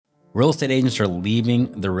Real estate agents are leaving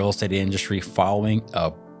the real estate industry following a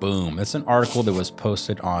boom. It's an article that was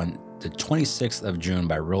posted on the 26th of June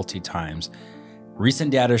by Realty Times.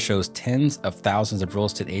 Recent data shows tens of thousands of real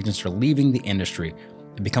estate agents are leaving the industry.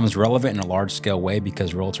 It becomes relevant in a large-scale way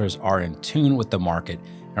because realtors are in tune with the market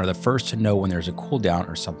and are the first to know when there's a cool down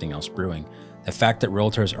or something else brewing. The fact that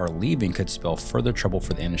realtors are leaving could spell further trouble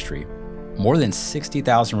for the industry. More than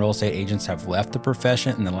 60,000 real estate agents have left the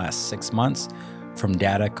profession in the last 6 months, from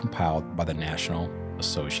data compiled by the National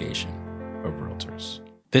Association of Realtors.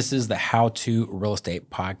 This is the How to Real Estate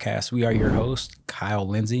Podcast. We are your hosts, Kyle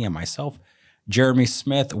Lindsay and myself, Jeremy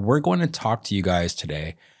Smith. We're going to talk to you guys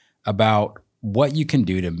today about what you can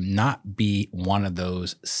do to not be one of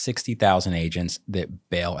those 60,000 agents that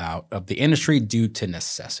bail out of the industry due to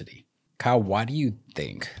necessity. Kyle, why do you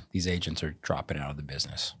think these agents are dropping out of the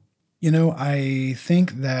business? You know, I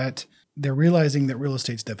think that they're realizing that real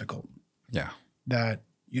estate's difficult. Yeah. That,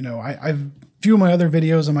 you know, I've few of my other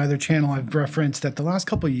videos on my other channel, I've referenced that the last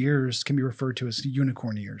couple of years can be referred to as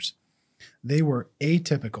unicorn years. They were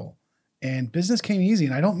atypical and business came easy.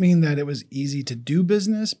 And I don't mean that it was easy to do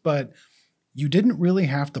business, but you didn't really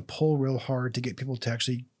have to pull real hard to get people to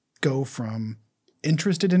actually go from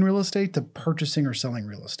interested in real estate to purchasing or selling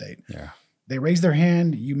real estate. Yeah. They raised their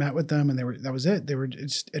hand, you met with them, and that was it.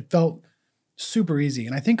 It felt super easy.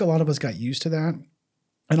 And I think a lot of us got used to that.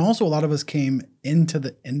 And also a lot of us came into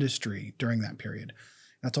the industry during that period.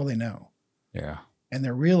 That's all they know. Yeah. And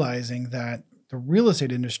they're realizing that the real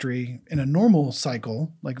estate industry in a normal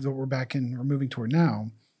cycle, like that we're moving toward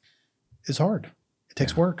now, is hard. It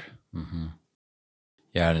takes work. Mm-hmm.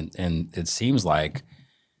 Yeah. And it seems like,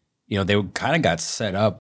 you know, they kind of got set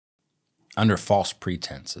up under false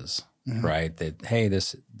pretenses. Mm-hmm. Right. That, hey,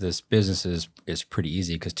 this business is pretty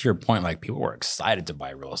easy. Because to your point, like people were excited to buy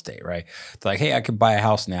real estate, right? They're like, hey, I could buy a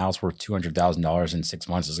house now. It's worth $200,000 in 6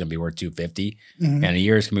 months. It's going to be worth $250,000, and a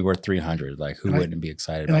year it's going to be worth $300,000. Like, who wouldn't be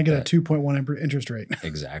excited? And about I get that? a 2.1 interest rate.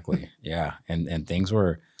 Exactly. Yeah. And things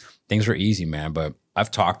were easy, man. But I've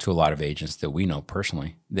talked to a lot of agents that we know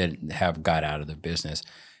personally that have got out of the business,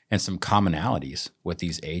 and some commonalities with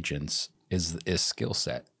these agents is skill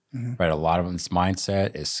set. Mm-hmm. Right. A lot of it's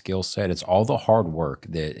mindset, is skill set. It's all the hard work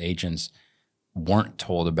that agents weren't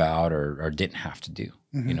told about or didn't have to do.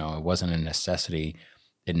 Mm-hmm. You know, it wasn't a necessity.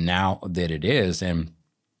 And now that it is, and,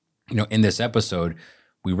 you know, in this episode,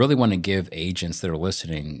 we really want to give agents that are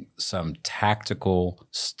listening some tactical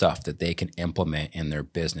stuff that they can implement in their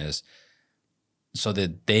business so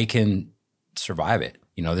that they can survive it.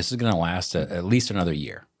 You know, this is going to last at least another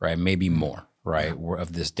year, right? Maybe more, right? Yeah.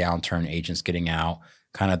 Of this downturn, agents getting out,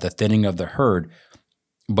 kind of the thinning of the herd.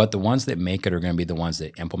 But the ones that make it are going to be the ones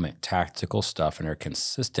that implement tactical stuff and are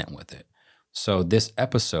consistent with it. So this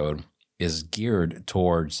episode is geared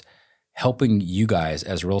towards helping you guys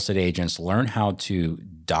as real estate agents learn how to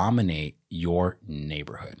dominate your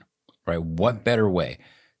neighborhood, right? What better way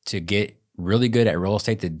to get really good at real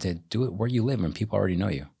estate than to do it where you live and people already know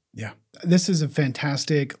you? Yeah. This is a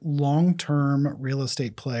fantastic long-term real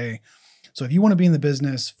estate play. So if you want to be in the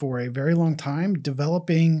business for a very long time,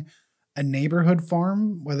 developing a neighborhood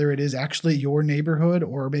farm, whether it is actually your neighborhood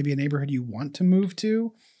or maybe a neighborhood you want to move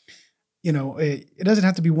to, you know, it doesn't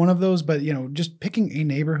have to be one of those, but, you know, just picking a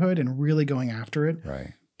neighborhood and really going after it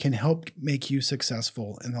can help make you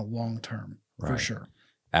successful in the long term, for sure.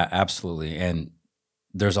 Absolutely. And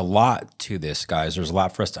there's a lot to this, guys. There's a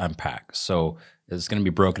lot for us to unpack. So it's going to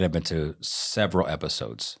be broken up into several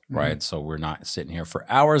episodes, right? Mm-hmm. So we're not sitting here for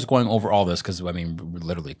hours going over all this because, I mean, we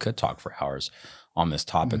literally could talk for hours on this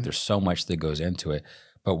topic. Mm-hmm. There's so much that goes into it.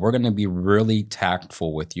 But we're going to be really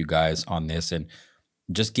tactful with you guys on this and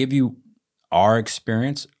just give you our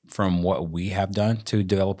experience from what we have done to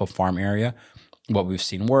develop a farm area, what we've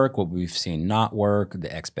seen work, what we've seen not work,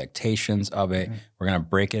 the expectations of it. Mm-hmm. We're going to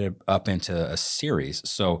break it up into a series.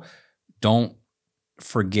 So don't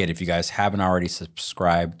forget, if you guys haven't already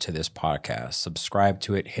subscribed to this podcast, subscribe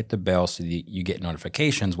to it, hit the bell so that you get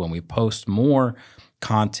notifications when we post more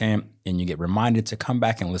content and you get reminded to come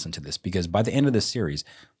back and listen to this, because by the end of this series,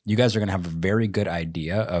 you guys are going to have a very good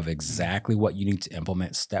idea of exactly what you need to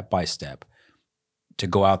implement step by step to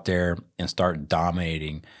go out there and start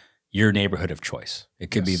dominating your neighborhood of choice. It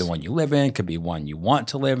could be the one you live in, could be one you want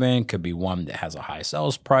to live in, could be one that has a high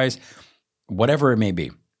sales price, whatever it may be.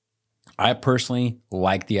 I personally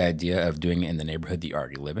like the idea of doing it in the neighborhood that you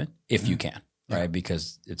already live in, if you can, right?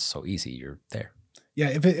 Because it's so easy. You're there. Yeah.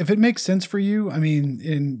 If it makes sense for you, I mean,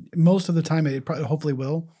 in most of the time, it probably hopefully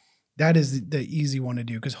will. That is the easy one to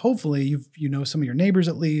do, because hopefully you know some of your neighbors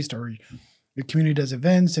at least, or your community does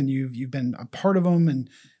events and you've been a part of them, and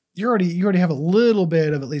you already have a little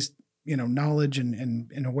bit of at least knowledge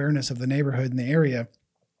and awareness of the neighborhood and the area.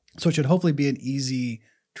 So it should hopefully be an easy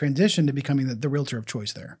transition to becoming the realtor of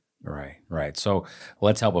choice there. Right. So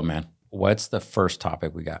let's help them, man. What's the first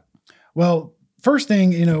topic we got? Well, first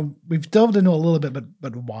thing, we've delved into a little bit,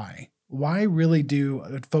 but why? Why really do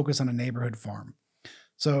a focus on a neighborhood farm?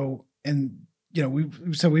 So,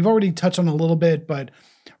 we've already touched on a little bit, but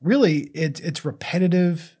really it's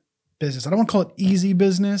repetitive business. I don't want to call it easy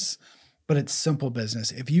business, but it's simple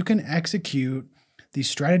business. If you can execute these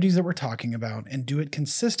strategies that we're talking about and do it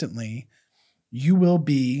consistently, you will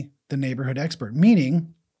be the neighborhood expert,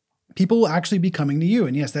 meaning people will actually be coming to you.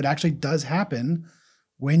 And yes, that actually does happen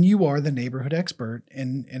when you are the neighborhood expert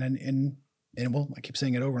and well, I keep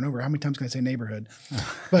saying it over and over. How many times can I say neighborhood?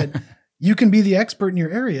 But you can be the expert in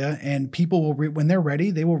your area, and people will, when they're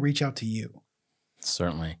ready, they will reach out to you.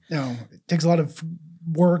 Certainly. It takes a lot of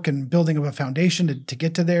work and building of a foundation to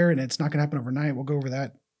get to there, and it's not going to happen overnight. We'll go over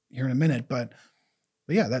that here in a minute, but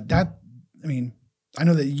yeah, I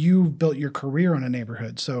know that you built your career on a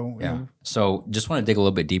neighborhood. So, So just want to dig a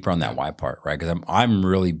little bit deeper on that why part, right? Because I'm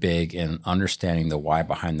really big in understanding the why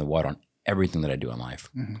behind the what on everything that I do in life,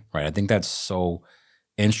 right? I think that's so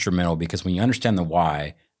instrumental because when you understand the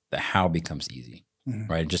why, the how becomes easy,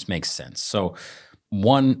 right? It just makes sense. So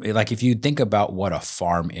one, like if you think about what a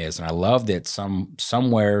farm is, and I love that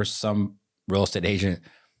somewhere, some real estate agent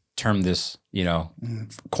termed this,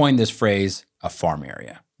 coined this phrase, a farm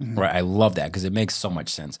area. Right. I love that because it makes so much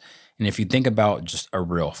sense. And if you think about just a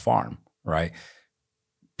real farm, right?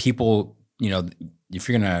 People, if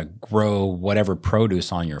you're going to grow whatever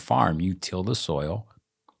produce on your farm, you till the soil,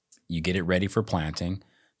 you get it ready for planting,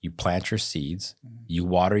 you plant your seeds, you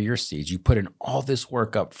water your seeds, you put in all this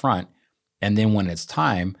work up front. And then when it's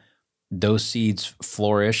time, those seeds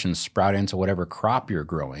flourish and sprout into whatever crop you're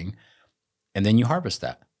growing. And then you harvest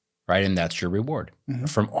that. Right. And that's your reward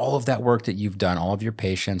from all of that work that you've done, all of your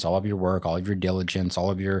patience, all of your work, all of your diligence, all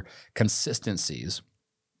of your consistencies,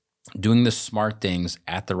 doing the smart things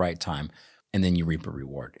at the right time, and then you reap a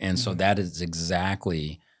reward. And so that is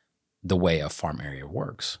exactly the way a farm area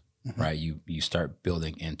works, right? You start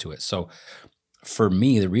building into it. So for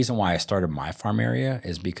me, the reason why I started my farm area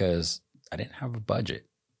is because I didn't have a budget.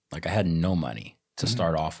 Like I had no money to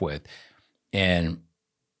start off with. And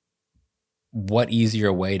what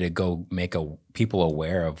easier way to go make people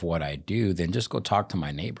aware of what I do than just go talk to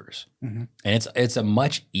my neighbors. And it's a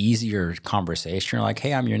much easier conversation. You're like,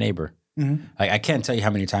 hey, I'm your neighbor. I can't tell you how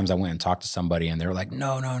many times I went and talked to somebody and they were like,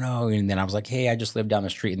 no. And then I was like, hey, I just live down the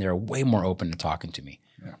street, and they're way more open to talking to me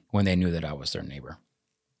when they knew that I was their neighbor.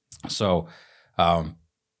 So,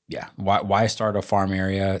 why start a farm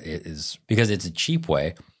area is because it's a cheap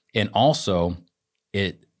way. And also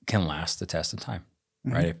it can last the test of time.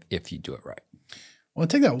 Right? If you do it right. Well,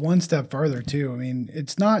 take that one step further too. I mean,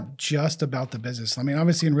 it's not just about the business. I mean,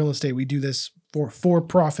 obviously in real estate, we do this for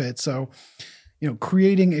profit. So,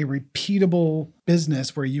 creating a repeatable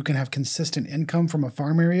business where you can have consistent income from a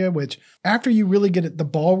farm area, which after you really get the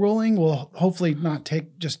ball rolling, will hopefully not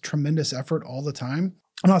take just tremendous effort all the time.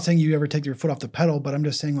 I'm not saying you ever take your foot off the pedal, but I'm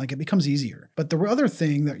just saying like it becomes easier. But the other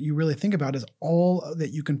thing that you really think about is all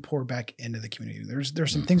that you can pour back into the community.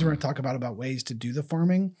 There's some things we're going to talk about ways to do the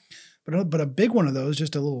farming, but a big one of those,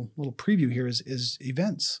 just a little preview here, is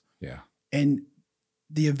events. Yeah. And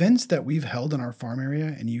the events that we've held in our farm area,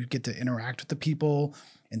 and you get to interact with the people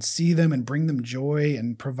and see them and bring them joy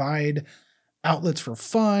and provide outlets for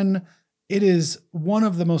fun. It is one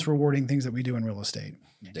of the most rewarding things that we do in real estate.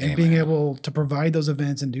 And being able to provide those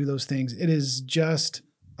events and do those things, it is just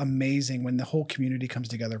amazing when the whole community comes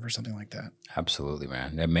together for something like that. Absolutely,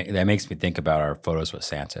 man. That makes me think about our photos with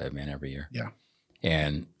Santa, man, every year. Yeah.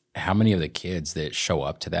 And how many of the kids that show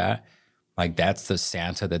up to that, like that's the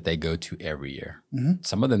Santa that they go to every year.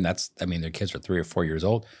 Some of them, their kids are 3 or 4 years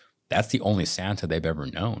old. That's the only Santa they've ever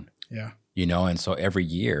known. Yeah. And so every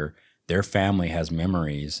year their family has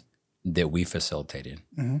memories that we facilitated.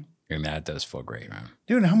 And that does feel great, man.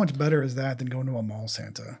 Dude, and how much better is that than going to a mall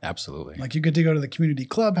Santa? Absolutely. Like you get to go to the community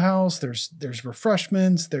clubhouse. There's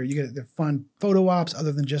refreshments there. You get the fun photo ops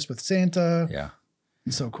other than just with Santa. Yeah.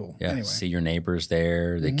 It's so cool. Yeah. Anyway. See your neighbors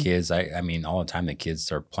there. The kids, I mean, all the time the kids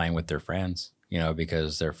are playing with their friends,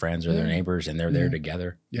 because their friends are their neighbors and they're there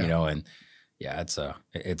together, and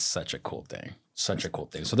it's such a cool thing. Such a cool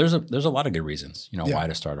thing. So there's a lot of good reasons, why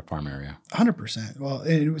to start a farm area. 100%.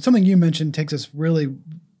 Well, something you mentioned takes us really,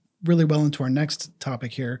 really well into our next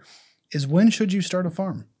topic here is when should you start a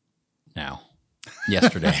farm? Now.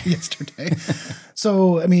 Yesterday. Yesterday.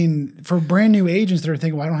 So, I mean, for brand new agents that are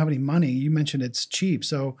thinking, well, I don't have any money, you mentioned it's cheap.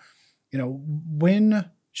 So, when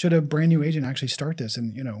should a brand new agent actually start this?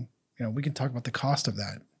 And, we can talk about the cost of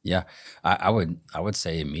that. Yeah, I would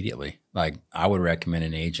say immediately. Like I would recommend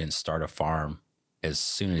an agent start a farm as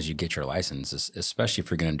soon as you get your license, especially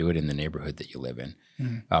if you're going to do it in the neighborhood that you live in.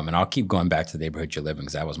 Mhm. And I'll keep going back to the neighborhood you live in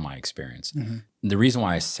because that was my experience. Mhm. The reason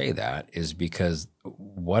why I say that is because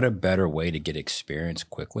what a better way to get experience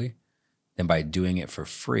quickly than by doing it for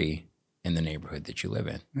free in the neighborhood that you live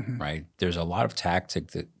in, Mhm. right? There's a lot of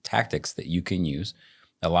tactics that you can use.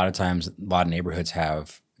 A lot of times, a lot of neighborhoods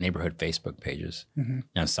have neighborhood Facebook pages. Mhm.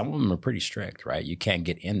 Now, some of them are pretty strict, right? You can't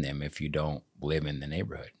get in them if you don't live in the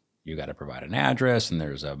neighborhood. You got to provide an address, and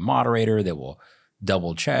there's a moderator that will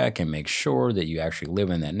double check and make sure that you actually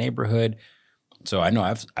live in that neighborhood. So I know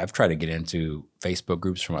I've tried to get into Facebook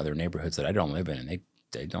groups from other neighborhoods that I don't live in, and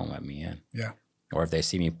they don't let me in. Yeah. Or if they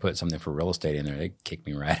see me put something for real estate in there, they kick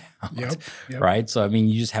me right out. Yep. Yep. Right. So, I mean,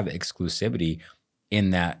 you just have exclusivity in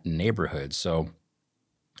that neighborhood. So,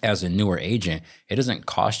 as a newer agent, it doesn't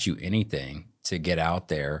cost you anything to get out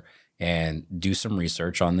there and do some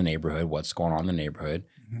research on the neighborhood, what's going on in the neighborhood,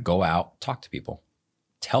 Mhm. go out, talk to people,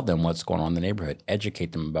 tell them what's going on in the neighborhood,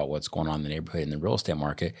 educate them about what's going on in the neighborhood in the real estate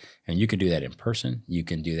market. And you can do that in person. You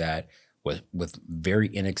can do that with very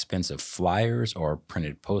inexpensive flyers or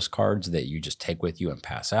printed postcards that you just take with you and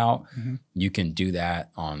pass out. Mhm. You can do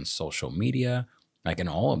that on social media. Like, and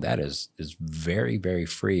all of that is very, very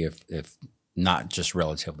free if not just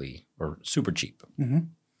relatively or super cheap. Mhm.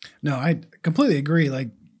 No, I completely agree.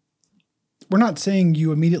 Like, we're not saying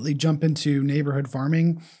you immediately jump into neighborhood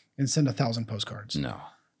farming and send 1,000 postcards. No.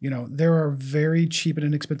 There are very cheap and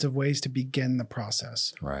inexpensive ways to begin the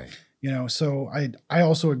process. Right. So I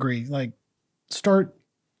also agree. Like, start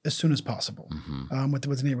as soon as possible Hmm.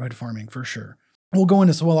 with neighborhood farming for sure. We'll go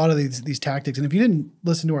into a lot of these tactics, and if you didn't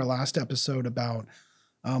listen to our last episode about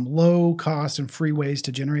low cost and free ways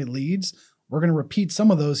to generate leads, we're going to repeat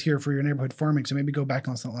some of those here for your neighborhood farming. So maybe go back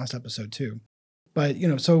and listen to the last episode too. But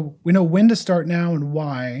so we know when to start now and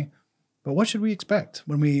why. But what should we expect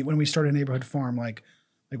when we start a neighborhood farm? Like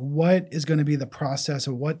what is going to be the process,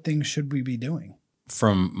 or what things should we be doing?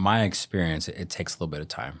 From my experience, it takes a little bit of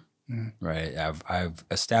time. Mhm. Right. I've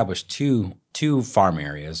established two farm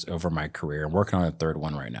areas over my career. I'm working on a third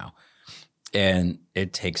one right now. And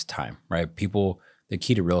it takes time, right? The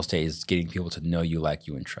key to real estate is getting people to know you, like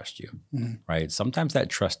you, and trust you. Mhm. Right. Sometimes that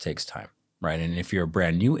trust takes time. Right. And if you're a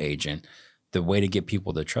brand new agent, the way to get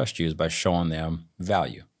people to trust you is by showing them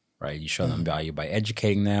value. Right. You show them Mhm. value by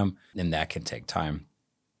educating them, and that can take time.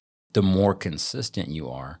 The more consistent you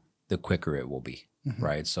are, the quicker it will be. Mhm.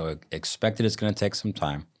 Right. So expect that it's going to take some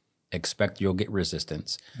time. Expect you'll get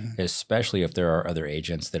resistance, Mhm. especially if there are other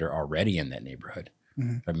agents that are already in that neighborhood.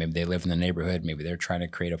 Mhm. Or maybe they live in the neighborhood. Maybe they're trying to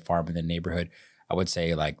create a farm in the neighborhood. I would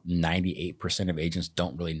say like 98% of agents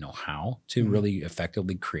don't really know how to Mhm. really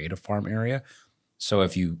effectively create a farm area. So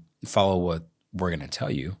if you follow what we're going to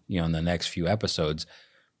tell you, in the next few episodes,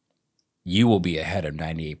 you will be ahead of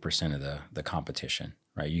 98% of the competition,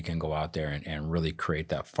 right? You can go out there and really create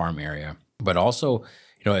that farm area. But also,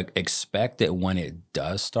 expect that when it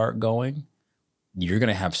does start going, you're going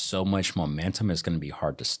to have so much momentum, it's going to be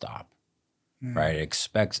hard to stop, Mhm. right?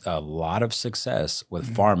 Expect a lot of success with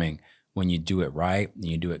Mhm. farming when you do it right and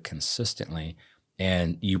you do it consistently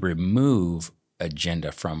and you remove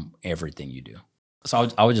agenda from everything you do. So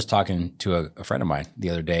I was just talking to a friend of mine the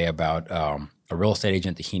other day about a real estate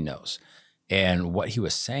agent that he knows. And what he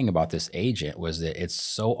was saying about this agent was that it's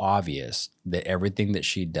so obvious that everything that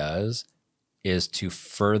she does is to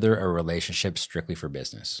further a relationship strictly for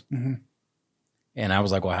business. Mhm. And I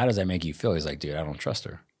was like, well, how does that make you feel? He's like, dude, I don't trust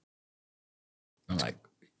her. I'm like,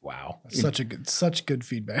 wow. Such good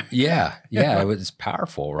feedback. Yeah. It was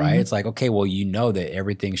powerful, right? Mhm. It's like, okay, well, that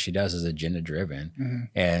everything she does is agenda driven. Mhm.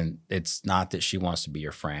 And it's not that she wants to be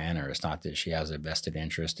your friend, or it's not that she has a vested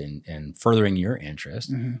interest in furthering your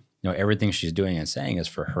interest. Mhm. Everything she's doing and saying is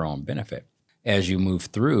for her own benefit. As you move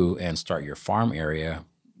through and start your farm area,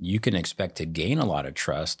 you can expect to gain a lot of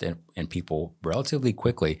trust in people relatively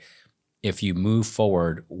quickly if you move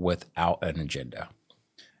forward without an agenda.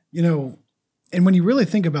 And when you really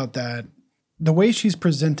think about that, the way she's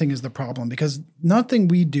presenting is the problem, because nothing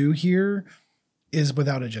we do here is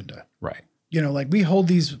without agenda. Right. Like we hold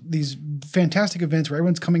these fantastic events where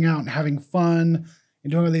everyone's coming out and having fun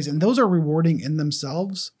and doing all these, and those are rewarding in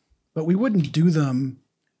themselves, but we wouldn't do them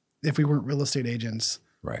if we weren't real estate agents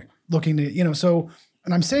Right. looking to, so,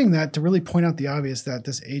 and I'm saying that to really point out the obvious, that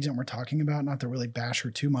this agent we're talking about, not to really bash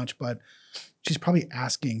her too much, but she's probably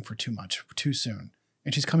asking for too much too soon,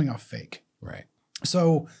 and she's coming off fake. Right.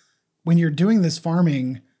 So when you're doing this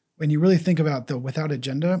farming, when you really think about the without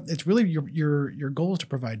agenda, it's really your goal is to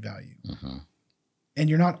provide value. Mm-hmm. And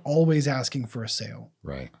you're not always asking for a sale.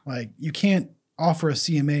 Right. Like you can't offer a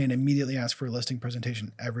CMA and immediately ask for a listing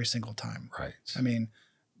presentation every single time. Right. I mean,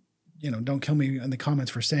 don't kill me in the comments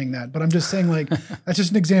for saying that, but I'm just saying, like, that's just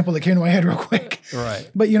an example that came to my head real quick. Right.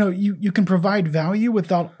 But you can provide value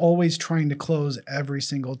without always trying to close every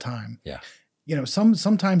single time. Yeah.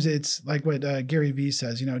 Sometimes it's like what Gary Vee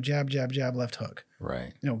says, jab, jab, jab, left hook.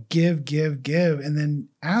 Right. Give, give, give, and then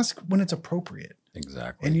ask when it's appropriate.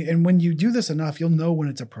 Exactly. And when you do this enough, you'll know when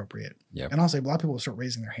it's appropriate. Yeah. And I'll say a lot of people will start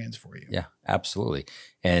raising their hands for you. Yeah, absolutely.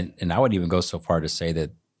 And I would even go so far to say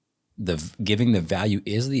that giving the value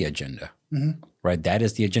is the agenda, right? That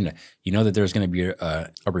is the agenda. You know that there's going to be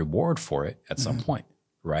a reward for it at some point,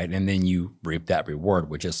 right? And then you reap that reward,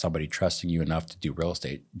 which is somebody trusting you enough to do a real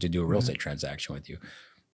estate transaction with you.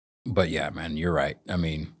 But yeah, man, you're right. I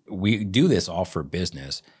mean, we do this all for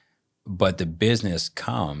business, but the business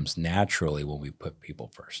comes naturally when we put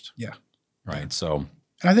people first. Yeah. Right. Yeah. So,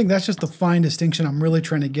 and I think that's just the fine distinction I'm really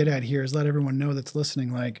trying to get at here, is let everyone know that's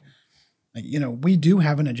listening, like, we do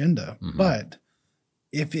have an agenda, but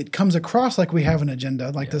if it comes across like we have an agenda,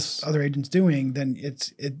 like this other agent's doing, then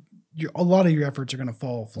a lot of your efforts are going to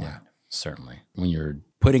fall flat. Yeah, certainly. When you're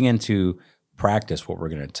putting into practice what we're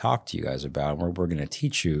going to talk to you guys about, and what we're going to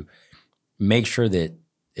teach you, make sure that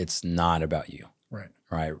it's not about you. Right.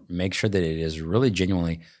 Right. Make sure that it is really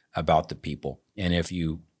genuinely about the people. And if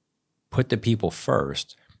you put the people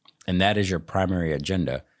first, and that is your primary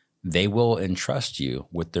agenda, they will entrust you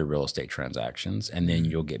with their real estate transactions, and then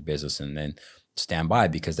you'll get business, and then stand by,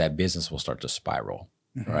 because that business will start to spiral,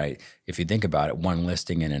 right? If you think about it, one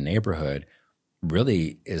listing in a neighborhood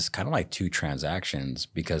really is kind of like 2 transactions,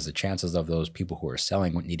 because the chances of those people who are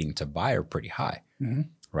selling needing to buy are pretty high,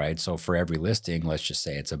 right? So for every listing, let's just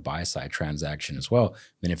say it's a buy-side transaction as well.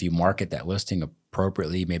 Then if you market that listing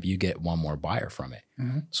appropriately, maybe you get one more buyer from it.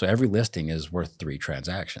 So every listing is worth 3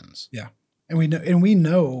 transactions. Yeah. And we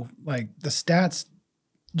know, like, the stats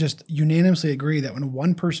just unanimously agree that when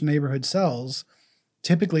one person neighborhood sells,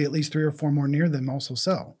 typically at least 3 or 4 more near them also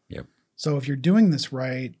sell. Yep. So if you're doing this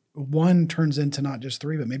right, 1 turns into not just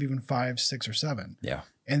 3, but maybe even 5, 6, or 7. Yeah.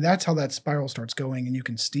 And that's how that spiral starts going, and you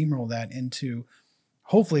can steamroll that into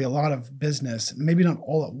hopefully a lot of business, maybe not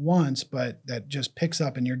all at once, but that just picks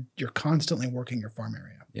up, and you're constantly working your farm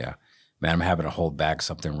area. Yeah. Man, I'm having to hold back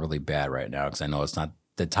something really bad right now, because I know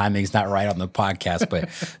the timing's not right on the podcast, but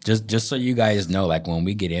just so you guys know, like, when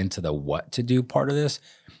we get into the what to do part of this,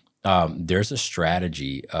 there's a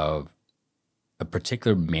strategy of a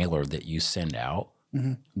particular mailer that you send out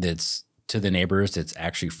that's to the neighbors, that's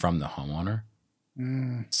actually from the homeowner.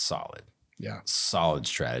 Solid. Yeah. Solid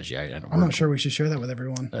strategy. I'm not sure we should share that with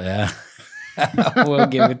everyone. Yeah. We'll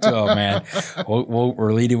give it to them, man.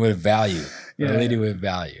 We're leading with value. We're leading with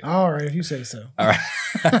value. All right, if you say so. All right.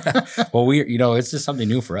 Well, it's just something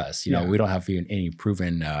new for us. We don't have any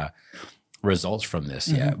proven results from this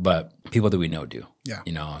yet, but people that we know do.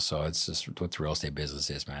 Yeah. So it's just what the real estate business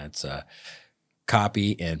is, man. It's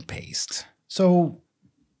copy and paste. So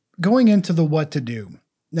going into the what to do.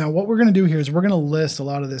 Now, what we're going to do here is we're going to list a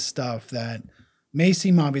lot of this stuff that may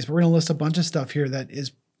seem obvious, but we're going to list a bunch of stuff here that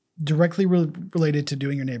is directly related to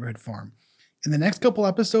doing your neighborhood farm. In the next couple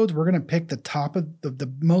episodes, we're going to pick the top of the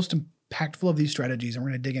most impactful of these strategies, and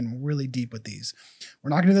we're going to dig in really deep with these.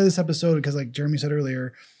 We're not going to do this episode because, like Jeremy said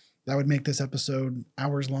earlier, that would make this episode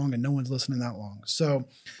hours long, and no one's listening that long. So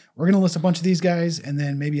we're going to list a bunch of these guys, and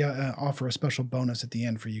then maybe offer a special bonus at the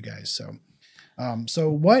end for you guys. So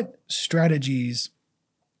what strategies,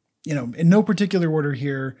 in no particular order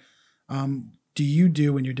here, do you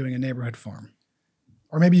do when you're doing a neighborhood farm?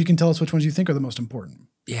 Or maybe you can tell us which ones you think are the most important.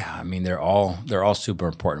 Yeah, I mean, they're all super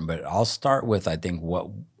important, but I'll start with, I think, what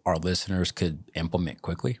our listeners could implement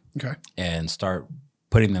quickly. Okay. And start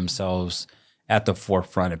putting themselves at the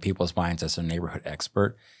forefront of people's minds as a neighborhood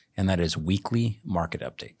expert, and that is weekly market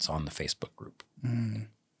updates on the Facebook group.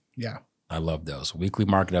 Yeah. I love those. Weekly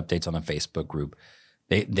market updates on the Facebook group.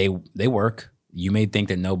 They work. You may think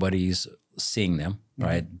that nobody's seeing them,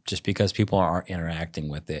 right? Just because people aren't interacting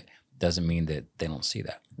with it doesn't mean that they don't see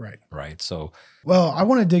that. Right. Right. So, well, I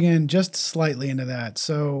want to dig in just slightly into that.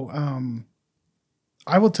 So,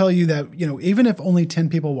 I will tell you that, even if only 10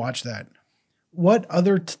 people watch that, what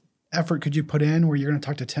other effort could you put in where you're going to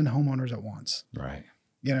talk to 10 homeowners at once? Right.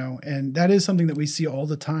 And that is something that we see all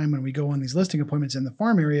the time when we go on these listing appointments in the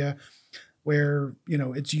farm area, where,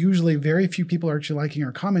 it's usually very few people are actually liking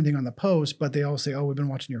or commenting on the post, but they all say, oh, we've been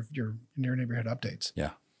watching your neighborhood updates.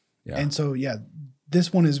 Yeah. Yeah. And so,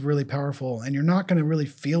 this one is really powerful, and you're not going to really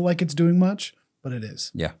feel like it's doing much, but it is.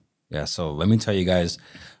 Yeah. Yeah. So let me tell you guys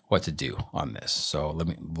what to do on this. So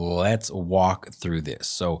let's walk through this.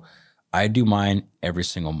 So I do mine every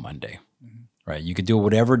single Monday. right? You could do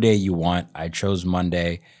whatever day you want. I chose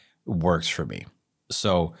Monday, works for me.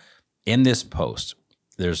 So in this post,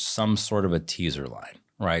 there's some sort of a teaser line,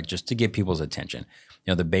 right? Just to get people's attention.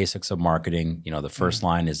 The basics of marketing, the first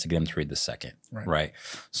line is to get them to read the second, right?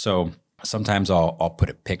 So sometimes I'll put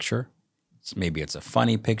a picture. Maybe it's a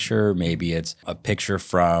funny picture. Maybe it's a picture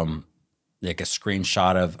from like a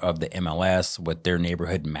screenshot of the MLS with their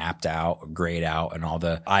neighborhood mapped out, grayed out, and all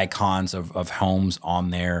the icons of homes on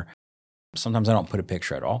there. Sometimes I don't put a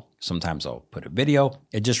picture at all. Sometimes I'll put a video.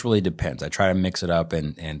 It just really depends. I try to mix it up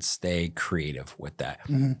and stay creative with that.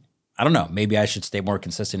 I don't know. Maybe I should stay more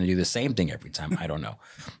consistent and do the same thing every time. I don't know.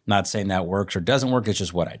 I'm not saying that works or doesn't work. It's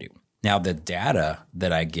just what I do. Now, the data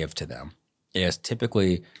that I give to them is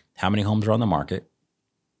typically how many homes are on the market,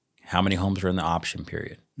 how many homes are in the option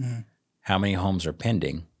period, how many homes are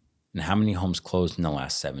pending, and how many homes closed in the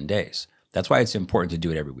last 7 days. That's why it's important to do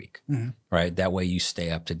it every week, right? That way you stay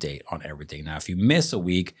up to date on everything. Now, if you miss a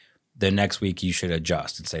week, the next week you should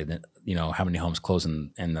adjust and say that, how many homes closed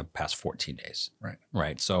in the past 14 days.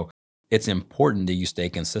 Right. So it's important that you stay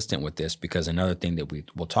consistent with this, because another thing that we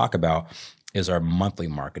will talk about is our monthly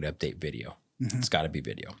market update video. It's got to be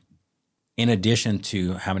video. In addition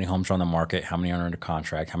to how many homes are on the market, how many are under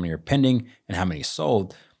contract, how many are pending, and how many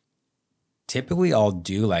sold, typically I'll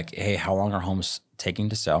do like, hey, how long are homes taking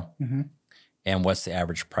to sell? And what's the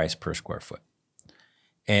average price per square foot?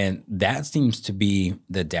 And that seems to be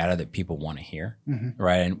the data that people want to hear,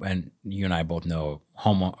 right? And you and I both know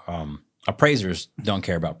appraisers don't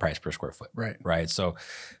care about price per square foot, right? So,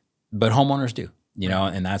 but homeowners do,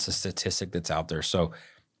 and that's a statistic that's out there. So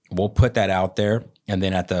we'll put that out there, and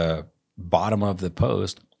then at the bottom of the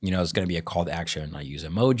post, it's going to be a call to action. I use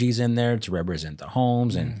emojis in there to represent the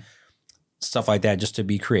homes and stuff like that, just to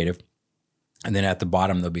be creative. And then at the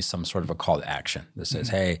bottom, there'll be some sort of a call to action that says,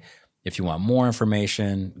 hey, if you want more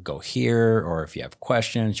information, go here. Or if you have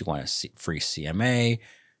questions, you want a free CMA,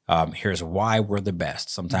 here's why we're the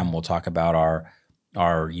best. Sometime we'll talk about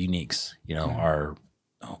our uniques, our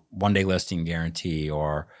one-day listing guarantee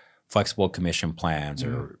or flexible commission plans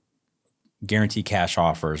or guarantee cash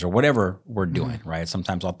offers or whatever we're doing, right?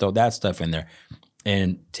 Sometimes I'll throw that stuff in there.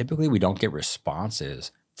 And typically we don't get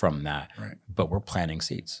responses from that, but we're planting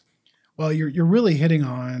seeds. Well, you're really hitting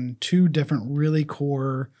on two different really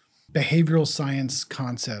core behavioral science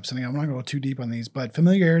concepts. And I'm not going to go too deep on these, but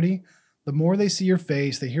familiarity, the more they see your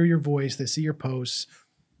face, they hear your voice, they see your posts,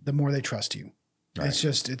 the more they trust you.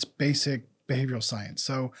 It's basic behavioral science.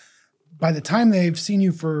 So by the time they've seen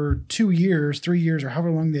you for 2 years, 3 years, or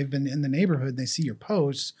however long they've been in the neighborhood, they see your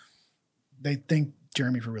posts, they think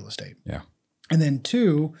Jeremy for real estate. Yeah. And then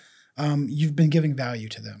two, you've been giving value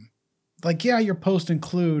to them. Like, yeah, your posts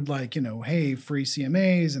include like, hey, free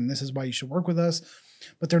CMAs, and this is why you should work with us.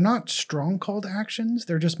 But they're not strong call to actions.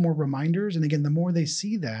 They're just more reminders. And again, the more they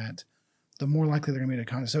see that, the more likely they're going to make a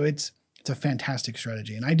contact. So it's a fantastic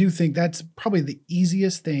strategy. And I do think that's probably the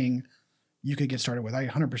easiest thing you could get started with. I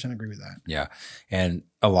 100% agree with that. Yeah. And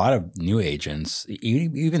a lot of new agents,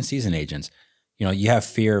 even seasoned agents, you have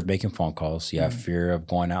fear of making phone calls. You have fear of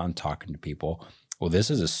going out and talking to people. Well,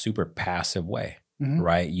 this is a super passive way.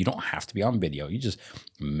 Right? You don't have to be on video. You just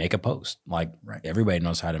make a post. Like everybody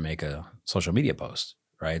knows how to make a social media post,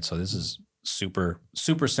 right? So this is super,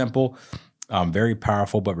 super simple, very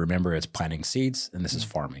powerful, but remember it's planting seeds and this is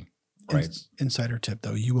farming, right? Insider tip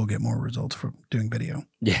though, you will get more results from doing video.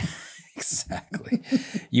 Yeah, exactly.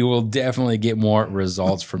 You will definitely get more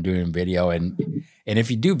results from doing video. And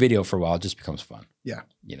if you do video for a while, it just becomes fun. Yeah.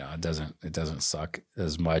 It doesn't suck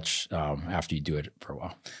as much after you do it for a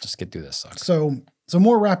while. Just get through this suck. So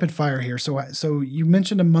more rapid fire here. So you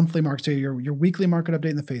mentioned a monthly market, so your weekly market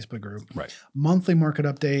update in the Facebook group. Right. Monthly market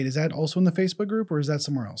update, is that also in the Facebook group or is that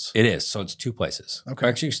somewhere else? It is. So it's 2 places. Okay.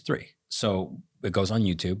 Actually, it's 3. So it goes on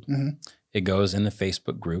YouTube. It goes in the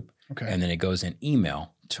Facebook group. Okay. And then it goes in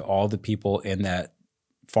email to all the people in that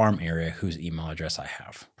farm area whose email address I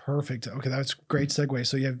have. Perfect. Okay, that's a great segue.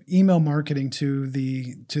 So you have email marketing to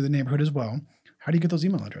the neighborhood as well. How do you get those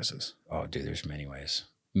email addresses? Oh, dude, there's many ways.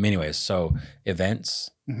 So events,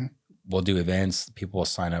 we'll do events. People will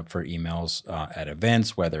sign up for emails at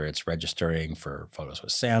events, whether it's registering for Photos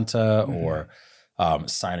with Santa or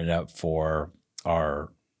signing up for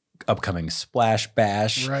our upcoming Splash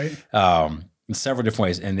Bash. Right. In several different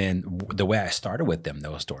ways. And then the way I started with them,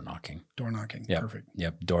 though, was door knocking. Door knocking. Yep. Perfect.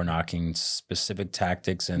 Yep. Door knocking, specific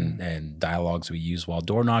tactics and dialogues we use while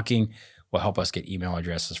door knocking will help us get email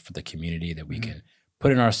addresses for the community that we can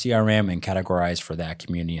put in our CRM and categorize for that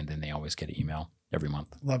community. And then they always get an email every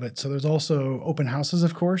month. Love it. So there's also open houses,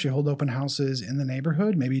 of course. You hold open houses in the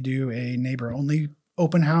neighborhood, maybe do a neighbor only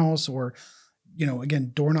open house, or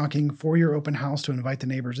again, door knocking for your open house to invite the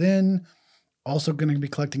neighbors in. Also going to be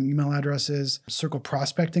collecting email addresses, circle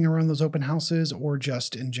prospecting around those open houses, or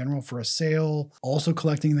just in general for a sale. Also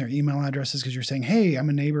collecting their email addresses because you're saying, hey, I'm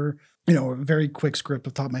a neighbor, a very quick script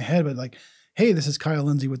off the top of my head, but like, hey, this is Kyle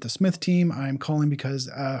Lindsay with the Smith team. I'm calling because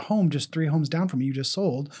a home just 3 homes down from you just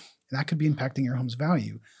sold, and that could be impacting your home's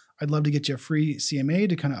value. I'd love to get you a free CMA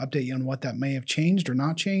to kind of update you on what that may have changed or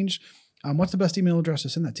not changed. What's the best email address to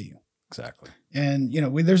send that to you? Exactly. And,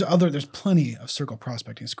 there's plenty of circle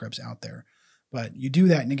prospecting scripts out there. But you do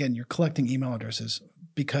that, and again, you're collecting email addresses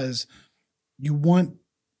because you want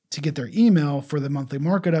to get their email for the monthly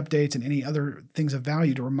market updates and any other things of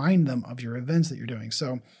value to remind them of your events that you're doing.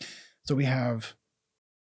 So we have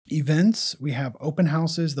events, we have open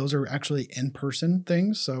houses. Those are actually in-person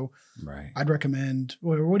things. So right. I'd recommend,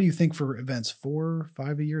 what do you think for events? 4,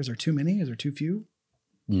 5 a year? Is there too many? Is there too few?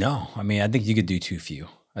 No, I mean, I think you could do too few.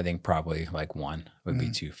 I think probably like 1 would be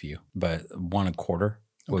too few, but 1 a quarter.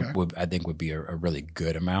 Would I think would be a really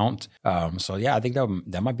good amount. So yeah, I think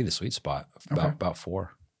that might be the sweet spot. About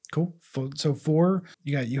 4. Cool. So 4,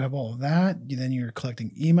 you have all of that. Then you're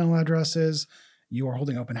collecting email addresses. You are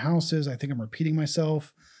holding open houses. I think I'm repeating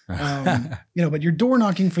myself. But you're door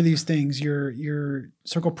knocking for these things. You're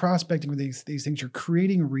circle prospecting for these things. You're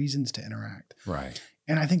creating reasons to interact. Right.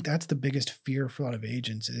 And I think that's the biggest fear for a lot of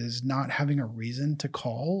agents is not having a reason to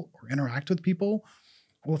call or interact with people.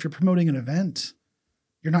 Well, if you're promoting an event,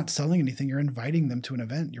 you're not selling anything. You're inviting them to an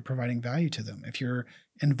event. You're providing value to them. If you're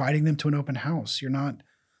inviting them to an open house, you're not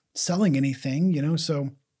selling anything,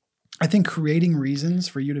 So I think creating reasons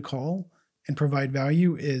for you to call and provide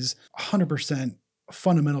value is 100%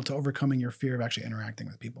 fundamental to overcoming your fear of actually interacting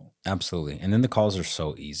with people. Absolutely. And then the calls are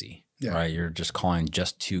so easy, Yeah. right? You're just calling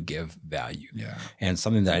just to give value. Yeah. And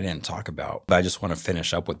something that I didn't talk about, but I just want to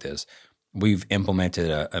finish up with this. We've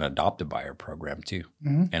implemented an adopted buyer program too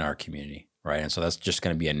in our community. Right. And so that's just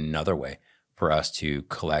going to be another way for us to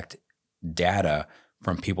collect data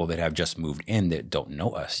from people that have just moved in that don't know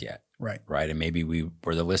us yet. Right. Right. And maybe we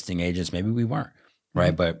were the listing agents, maybe we weren't.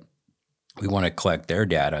 Right. But we want to collect their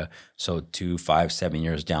data. So 2, 5, 7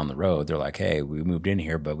 years down the road, they're like, hey, we moved in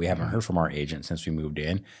here, but we haven't heard from our agent since we moved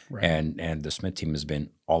in. Right. And the Smith team has been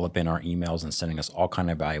all up in our emails and sending us all kind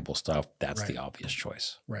of valuable stuff. That's the obvious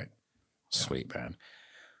choice. Right. Sweet, man.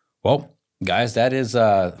 Well, guys, that is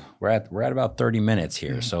we're at about 30 minutes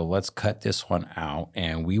here. So let's cut this one out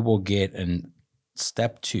and we will get in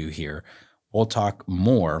step 2 here. We'll talk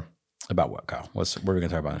more about what, Kyle? What are we going to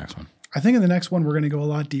talk about in the next one? I think in the next one, we're going to go a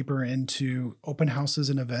lot deeper into open houses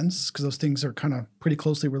and events because those things are kind of pretty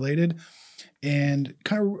closely related and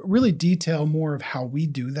kind of really detail more of how we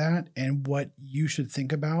do that and what you should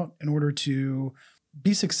think about in order to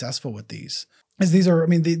be successful with these. As these are,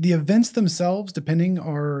 the events themselves, depending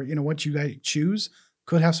are, what you guys choose,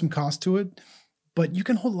 could have some cost to it, but you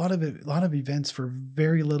can hold a lot of events for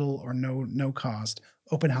very little or no cost.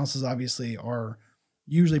 Open houses obviously are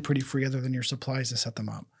usually pretty free other than your supplies to set them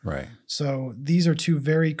up. Right. So these are 2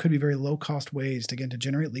 could be very low cost ways to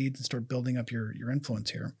generate leads and start building up your influence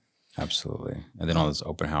here. Absolutely. And then all those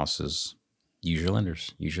open houses, use your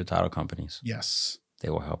lenders, use your title companies. Yes. They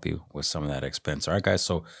will help you with some of that expense. All right, guys.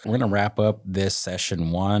 So we're going to wrap up this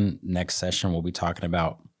session 1. Next session, we'll be talking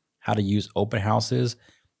about how to use open houses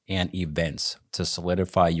and events to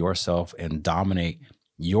solidify yourself and dominate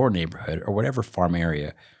your neighborhood or whatever farm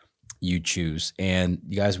area you choose. And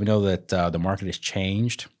you guys, we know that the market has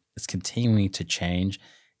changed. It's continuing to change,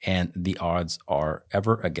 and the odds are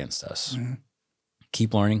ever against us.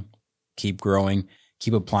 Keep learning, keep growing,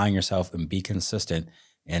 keep applying yourself, and be consistent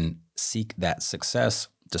and seek that success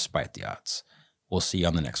despite the odds. We'll see you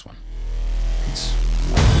on the next one.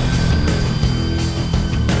 Peace.